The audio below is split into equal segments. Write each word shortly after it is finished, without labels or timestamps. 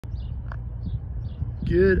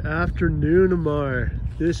Good afternoon, Amar.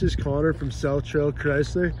 This is Connor from South Trail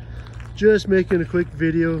Chrysler. Just making a quick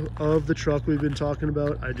video of the truck we've been talking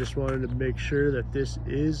about. I just wanted to make sure that this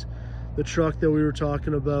is the truck that we were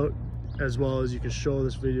talking about, as well as you can show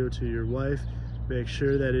this video to your wife. Make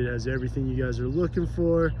sure that it has everything you guys are looking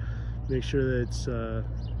for. Make sure that it's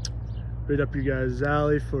right up your guys'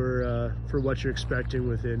 alley for what you're expecting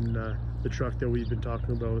within the truck that we've been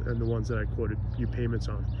talking about and the ones that I quoted you payments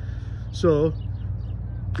on. So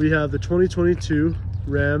we have the 2022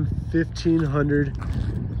 Ram 1500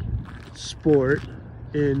 Sport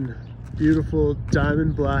in beautiful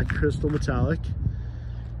diamond black crystal metallic.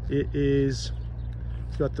 It's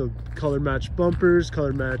got the color matched bumpers,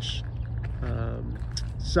 color matched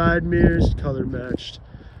side mirrors, color matched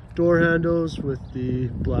door handles with the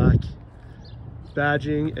black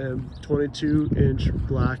badging and 22-inch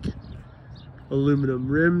black aluminum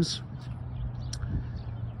rims.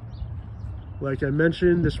 Like I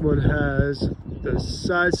mentioned, this one has the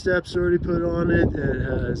side steps already put on it, and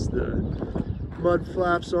it has the mud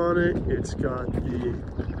flaps on it. It's got the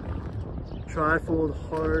tri-fold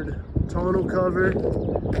hard tonneau cover,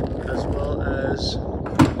 as well as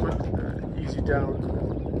easy down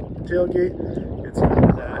tailgate. It's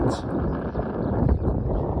got that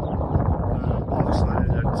box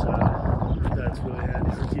liner that's really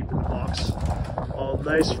handy for keeping the box all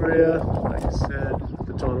nice for you. Like I said,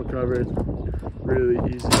 the tonneau cover, really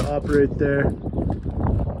easy to operate there.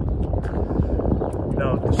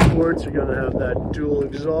 Now with the Sports, you're gonna have that dual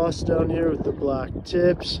exhaust down here with the black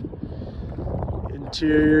tips.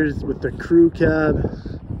 Interiors with the crew cab,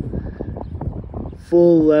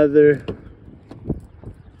 full leather,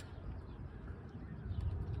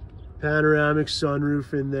 panoramic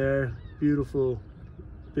sunroof in there, beautiful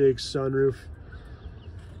big sunroof.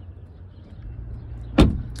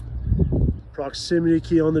 Proximity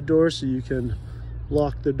key on the door, so you can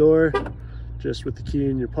lock the door just with the key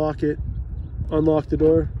in your pocket. Unlock the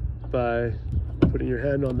door by putting your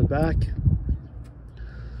hand on the back.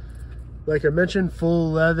 Like I mentioned,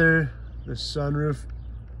 full leather, the sunroof,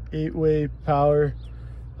 8-way power,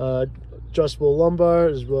 adjustable lumbar,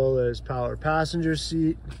 as well as power passenger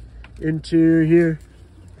seat. Interior here,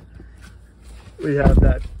 we have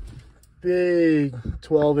that big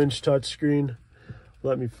 12-inch touchscreen.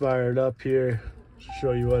 Let me fire it up here,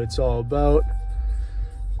 show you what it's all about.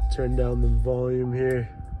 Turn down the volume here.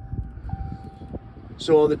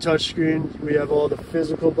 So on the touchscreen, we have all the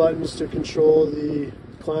physical buttons to control the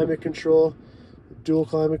climate control, dual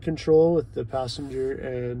climate control with the passenger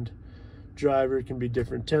and driver. It can be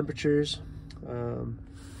different temperatures.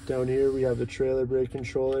 Down here we have the trailer brake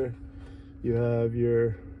controller. You have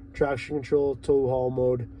your traction control, tow haul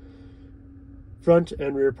mode, front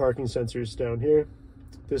and rear parking sensors down here.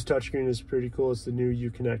 This touchscreen is pretty cool. It's the new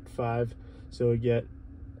Uconnect 5. So we get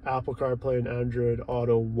Apple CarPlay and Android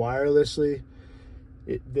Auto wirelessly.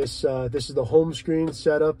 This is the home screen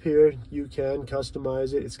setup here. You can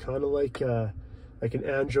customize it. It's kind of like an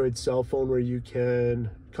Android cell phone where you can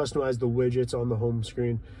customize the widgets on the home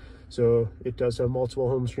screen. So it does have multiple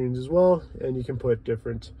home screens as well, and you can put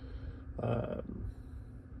different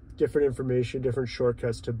information, different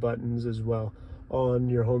shortcuts to buttons as well on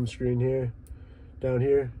your home screen here. Down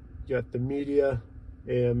here, you got the media,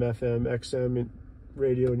 AM, FM, XM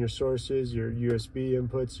radio and your sources, your USB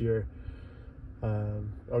inputs, your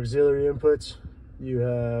auxiliary inputs. You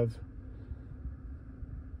have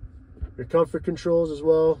your comfort controls as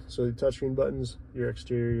well. So the touchscreen buttons, your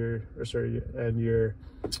exterior, and your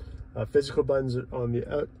physical buttons on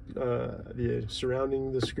the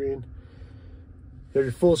surrounding the screen. You have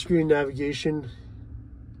your full screen navigation,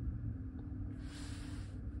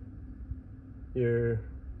 your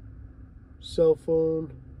cell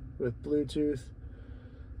phone with Bluetooth,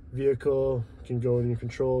 vehicle can go in your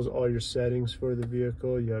controls, all your settings for the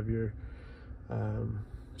vehicle. You have your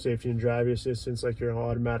safety and driving assistance, like your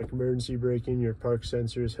automatic emergency braking, your park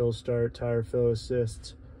sensors, hill start, tire fill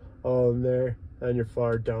assists, all in there, and your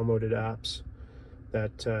far downloaded apps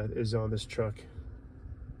that is on this truck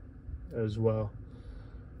as well.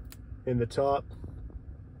 In the top,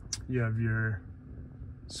 you have your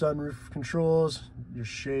sunroof controls, your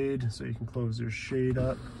shade, so you can close your shade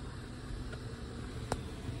up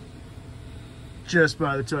just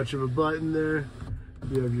by the touch of a button there.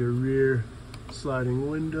 You have your rear sliding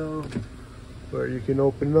window where you can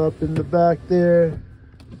open up in the back there.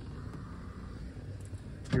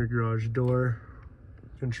 Your garage door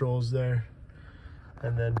controls there.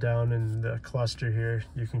 And then down in the cluster here,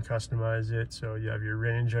 you can customize it. So you have your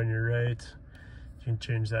range on your right. You can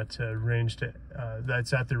change that to range to,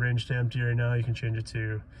 that's at the range to empty right now. You can change it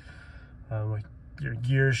to like your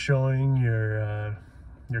gears showing, your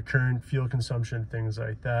your current fuel consumption, things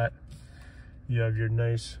like that. You have your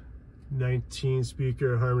nice 19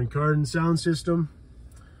 speaker Harman Kardon sound system,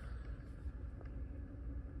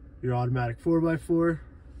 your automatic 4x4,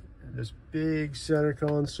 and this big center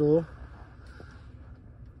console.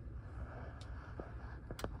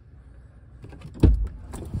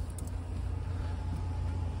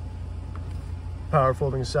 Power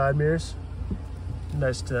folding side mirrors.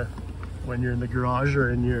 Nice to when you're in the garage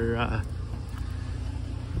or in your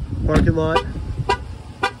parking lot.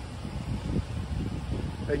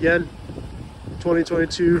 Again,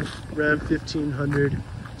 2022 Ram 1500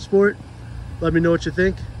 Sport. Let me know what you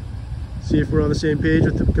think. See if we're on the same page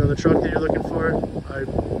with the truck that you're looking for. I'm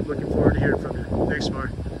looking forward to hearing from you. Thanks,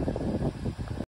 Amar.